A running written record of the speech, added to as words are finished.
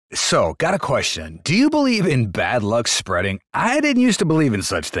So, got a question. Do you believe in bad luck spreading? I didn't used to believe in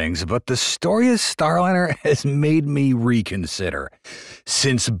such things, but the story of Starliner has made me reconsider.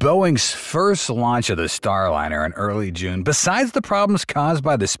 Since Boeing's first launch of the Starliner in early June, besides the problems caused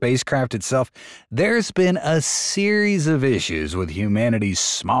by the spacecraft itself, there's been a series of issues with humanity's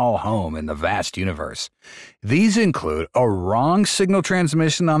small home in the vast universe. These include a wrong signal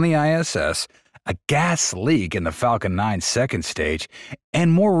transmission on the ISS, a gas leak in the Falcon 9 second stage,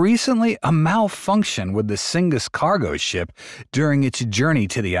 and more recently, a malfunction with the Cygnus cargo ship during its journey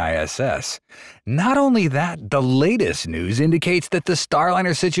to the ISS. Not only that, the latest news indicates that the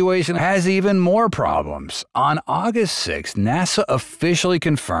Starliner situation has even more problems. On August 6th, NASA officially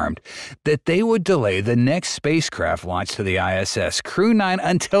confirmed that they would delay the next spacecraft launch to the ISS, Crew 9,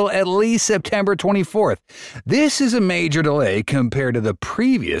 until at least September 24th. This is a major delay compared to the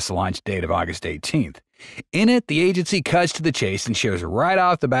previous launch date of August 18th. In it, the agency cuts to the chase and shares right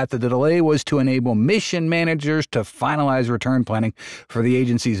off the bat that the delay was to enable mission managers to finalize return planning for the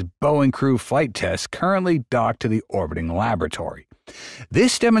agency's Boeing Crew flight tests currently docked to the orbiting laboratory.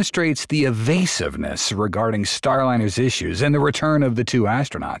 This demonstrates the evasiveness regarding Starliner's issues and the return of the two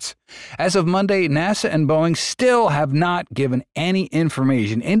astronauts. As of Monday, NASA and Boeing still have not given any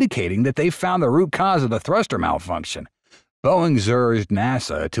information indicating that they found the root cause of the thruster malfunction. Boeing's urged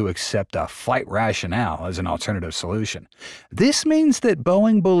NASA to accept a flight rationale as an alternative solution. This means that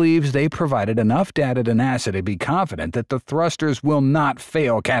Boeing believes they provided enough data to NASA to be confident that the thrusters will not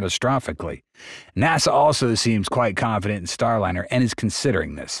fail catastrophically. NASA also seems quite confident in Starliner and is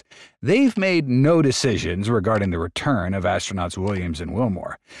considering this. They've made no decisions regarding the return of astronauts Williams and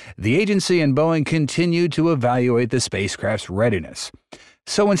Wilmore. The agency and Boeing continue to evaluate the spacecraft's readiness.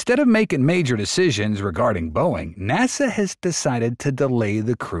 So instead of making major decisions regarding Boeing, NASA has decided to delay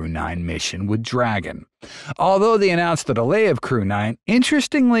the Crew 9 mission with Dragon. Although they announced the delay of Crew 9,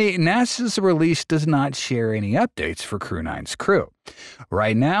 interestingly, NASA's release does not share any updates for Crew 9's crew.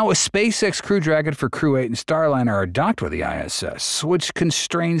 Right now, a SpaceX Crew Dragon for Crew 8 and Starliner are docked with the ISS, which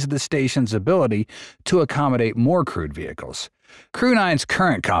constrains the station's ability to accommodate more crewed vehicles. Crew 9's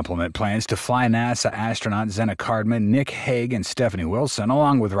current complement plans to fly NASA astronaut Zena Cardman, Nick Hague, and Stephanie Wilson,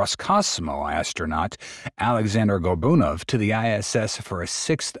 along with Roscosmos astronaut Alexander Gorbunov, to the ISS for a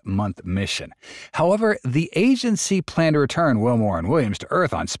 6-month mission. However, the agency planned to return Wilmore and Williams to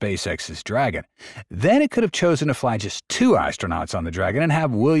Earth on SpaceX's Dragon. Then it could have chosen to fly just 2 astronauts on the Dragon and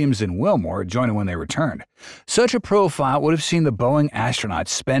have Williams and Wilmore join when they returned. Such a profile would have seen the Boeing astronauts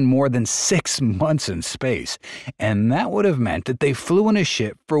spend more than 6 months in space, and that would have meant that they flew in a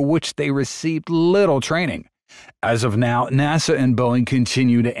ship for which they received little training. As of now, NASA and Boeing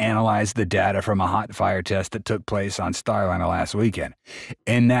continue to analyze the data from a hot fire test that took place on Starliner last weekend.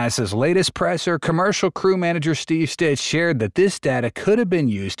 In NASA's latest presser, Commercial Crew Manager Steve Stitch shared that this data could have been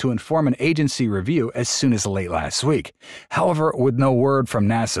used to inform an agency review as soon as late last week. However, with no word from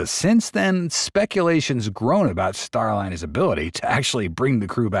NASA since then, speculation's grown about Starliner's ability to actually bring the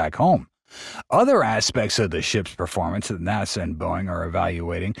crew back home. Other aspects of the ship's performance that NASA and Boeing are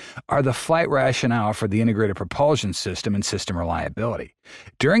evaluating are the flight rationale for the integrated propulsion system and system reliability.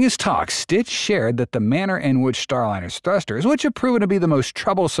 During his talk, Stitch shared that the manner in which Starliner's thrusters, which have proven to be the most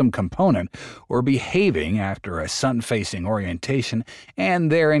troublesome component, were behaving after a sun-facing orientation and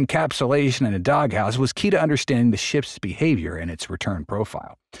their encapsulation in a doghouse was key to understanding the ship's behavior and its return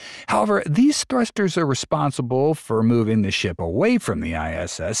profile. However, these thrusters are responsible for moving the ship away from the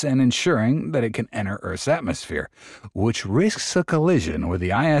ISS and ensuring that it can enter Earth's atmosphere, which risks a collision with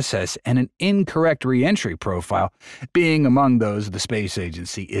the ISS and an incorrect re-entry profile being among those the space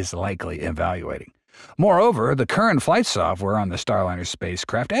agency is likely evaluating. Moreover, the current flight software on the Starliner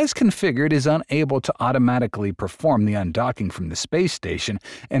spacecraft, as configured, is unable to automatically perform the undocking from the space station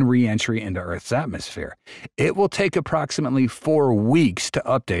and re-entry into Earth's atmosphere. It will take approximately 4 weeks to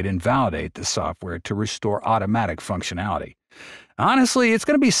update and validate the software to restore automatic functionality. Honestly, it's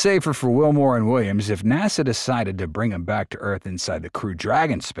going to be safer for Wilmore and Williams if NASA decided to bring them back to Earth inside the Crew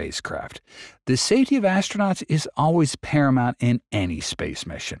Dragon spacecraft. The safety of astronauts is always paramount in any space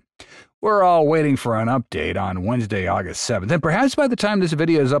mission. We're all waiting for an update on Wednesday, August 7th, and perhaps by the time this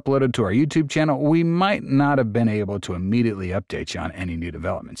video is uploaded to our YouTube channel, we might not have been able to immediately update you on any new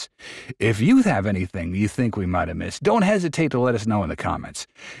developments. If you have anything you think we might have missed, don't hesitate to let us know in the comments.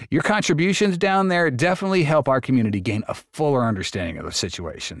 Your contributions down there definitely help our community gain a fuller understanding of the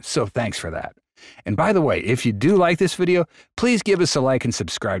situation, so thanks for that. And by the way, if you do like this video, please give us a like and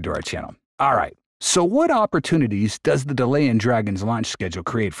subscribe to our channel. All right, So, what opportunities does the delay in Dragon's launch schedule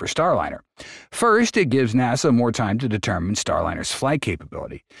create for Starliner? First, it gives NASA more time to determine Starliner's flight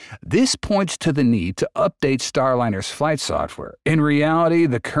capability. This points to the need to update Starliner's flight software. In reality,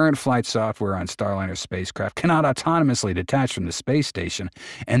 the current flight software on Starliner's spacecraft cannot autonomously detach from the space station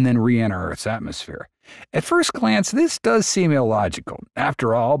and then re-enter Earth's atmosphere. At first glance, this does seem illogical.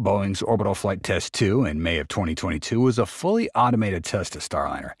 After all, Boeing's Orbital Flight Test 2 in May of 2022 was a fully automated test of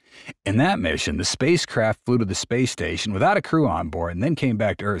Starliner. In that mission, the spacecraft flew to the space station without a crew on board and then came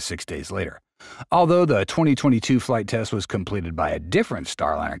back to Earth 6 days later. Although the 2022 flight test was completed by a different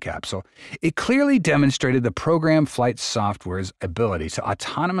Starliner capsule, it clearly demonstrated the program flight software's ability to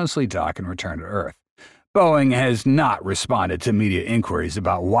autonomously dock and return to Earth. Boeing has not responded to media inquiries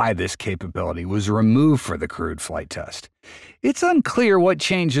about why this capability was removed for the crewed flight test. It's unclear what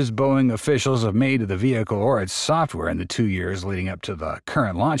changes Boeing officials have made to the vehicle or its software in the 2 years leading up to the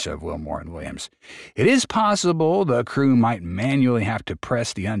current launch of Wilmore and Williams. It is possible the crew might manually have to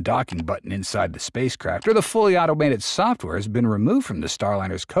press the undocking button inside the spacecraft, or the fully automated software has been removed from the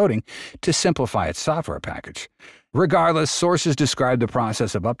Starliner's coding to simplify its software package. Regardless, sources describe the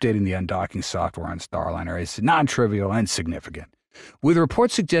process of updating the undocking software on Starliner as non-trivial and significant, with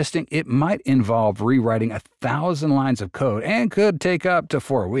reports suggesting it might involve rewriting 1,000 lines of code and could take up to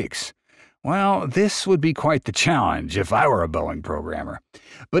 4 weeks. Well, this would be quite the challenge if I were a Boeing programmer.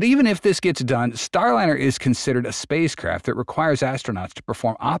 But even if this gets done, Starliner is considered a spacecraft that requires astronauts to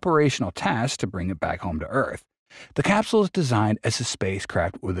perform operational tasks to bring it back home to Earth. The capsule is designed as a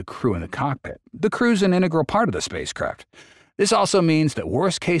spacecraft with a crew in the cockpit. The crew's an integral part of the spacecraft. This also means that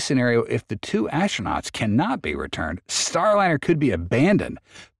worst-case scenario, if the 2 astronauts cannot be returned, Starliner could be abandoned,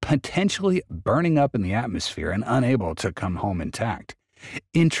 potentially burning up in the atmosphere and unable to come home intact.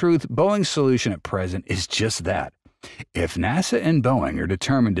 In truth, Boeing's solution at present is just that. If NASA and Boeing are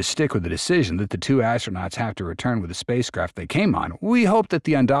determined to stick with the decision that the 2 astronauts have to return with the spacecraft they came on, we hope that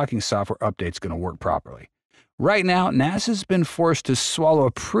the undocking software update's going to work properly. Right now, NASA's been forced to swallow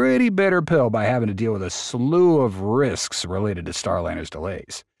a pretty bitter pill by having to deal with a slew of risks related to Starliner's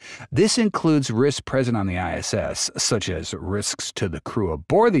delays. This includes risks present on the ISS, such as risks to the crew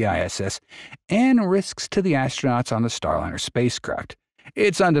aboard the ISS and risks to the astronauts on the Starliner spacecraft.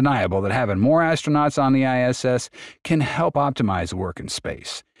 It's undeniable that having more astronauts on the ISS can help optimize work in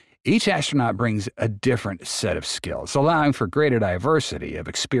space. Each astronaut brings a different set of skills, allowing for greater diversity of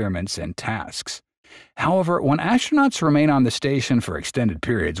experiments and tasks. However, when astronauts remain on the station for extended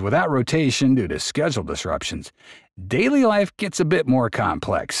periods without rotation due to schedule disruptions, daily life gets a bit more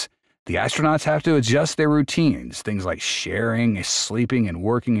complex. The astronauts have to adjust their routines, things like sharing, sleeping, and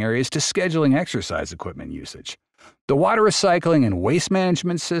working areas, to scheduling exercise equipment usage. The water recycling and waste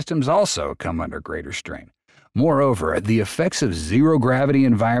management systems also come under greater strain. Moreover, the effects of zero-gravity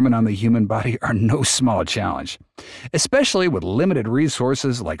environment on the human body are no small challenge. Especially with limited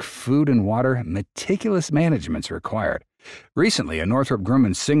resources like food and water, meticulous management is required. Recently, a Northrop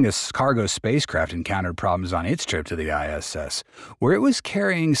Grumman Cygnus cargo spacecraft encountered problems on its trip to the ISS, where it was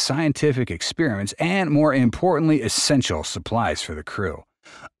carrying scientific experiments and, more importantly, essential supplies for the crew.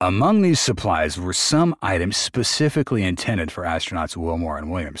 Among these supplies were some items specifically intended for astronauts Wilmore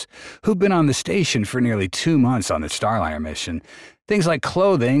and Williams, who've been on the station for nearly 2 months on the Starliner mission. Things like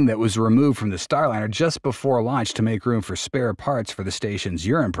clothing that was removed from the Starliner just before launch to make room for spare parts for the station's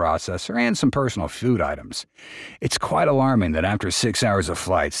urine processor, and some personal food items. It's quite alarming that after 6 hours of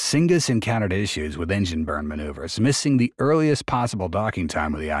flight, Cygnus encountered issues with engine burn maneuvers, missing the earliest possible docking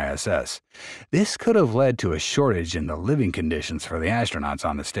time with the ISS. This could have led to a shortage in the living conditions for the astronauts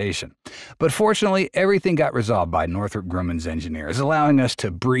on the station. But fortunately, everything got resolved by Northrop Grumman's engineers, allowing us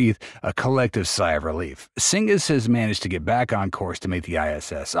to breathe a collective sigh of relief. Cygnus has managed to get back on course to meet the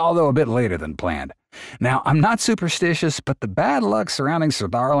ISS, although a bit later than planned. Now, I'm not superstitious, but the bad luck surrounding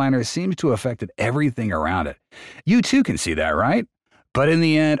Starliner seems to have affected everything around it. You too can see that, right? But in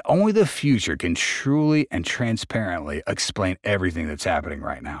the end, only the future can truly and transparently explain everything that's happening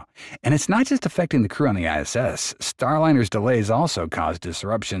right now. And it's not just affecting the crew on the ISS. Starliner's delays also caused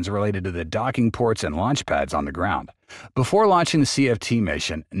disruptions related to the docking ports and launch pads on the ground. Before launching the CFT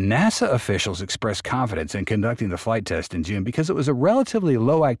mission, NASA officials expressed confidence in conducting the flight test in June because it was a relatively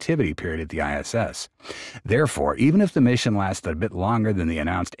low activity period at the ISS. Therefore, even if the mission lasted a bit longer than the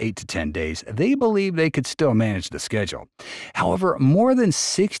announced 8 to 10 days, they believed they could still manage the schedule. However, more than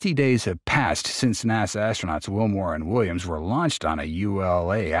 60 days have passed since NASA astronauts Wilmore and Williams were launched on a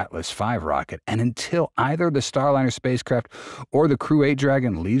ULA Atlas V rocket, and until either the Starliner spacecraft or the Crew 8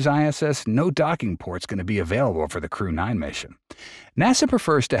 Dragon leaves ISS, no docking port's going to be available for the crew Crew 9 mission. NASA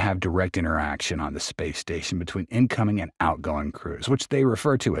prefers to have direct interaction on the space station between incoming and outgoing crews, which they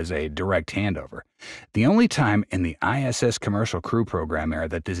refer to as a direct handover. The only time in the ISS commercial crew program era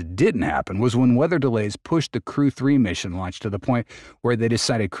that this didn't happen was when weather delays pushed the Crew 3 mission launch to the point where they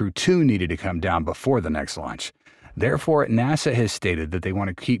decided Crew 2 needed to come down before the next launch. Therefore, NASA has stated that they want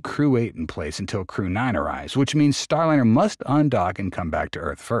to keep Crew 8 in place until Crew 9 arrives, which means Starliner must undock and come back to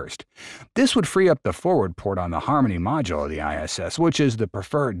Earth first. This would free up the forward port on the Harmony module of the ISS, which is the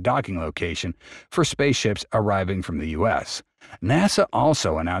preferred docking location for spaceships arriving from the U.S. NASA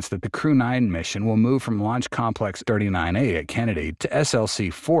also announced that the Crew 9 mission will move from Launch Complex 39A at Kennedy to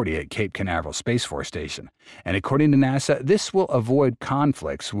SLC-40 at Cape Canaveral Space Force Station. And according to NASA, this will avoid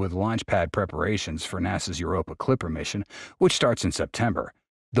conflicts with launch pad preparations for NASA's Europa Clipper mission, which starts in September.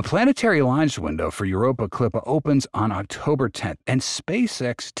 The planetary launch window for Europa Clipper opens on October 10th, and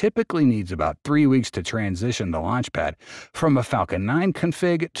SpaceX typically needs about 3 weeks to transition the launch pad from a Falcon 9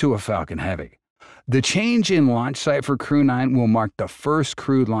 config to a Falcon Heavy. The change in launch site for Crew 9 will mark the first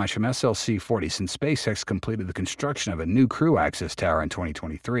crewed launch from SLC-40 since SpaceX completed the construction of a new crew access tower in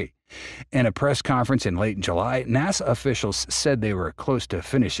 2023. In a press conference in late July, NASA officials said they were close to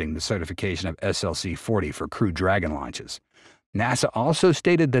finishing the certification of SLC-40 for Crew Dragon launches. NASA also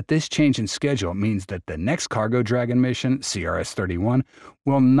stated that this change in schedule means that the next Cargo Dragon mission, CRS-31,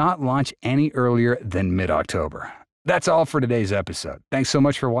 will not launch any earlier than mid-October. That's all for today's episode. Thanks so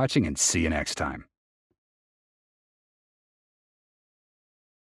much for watching, and see you next time.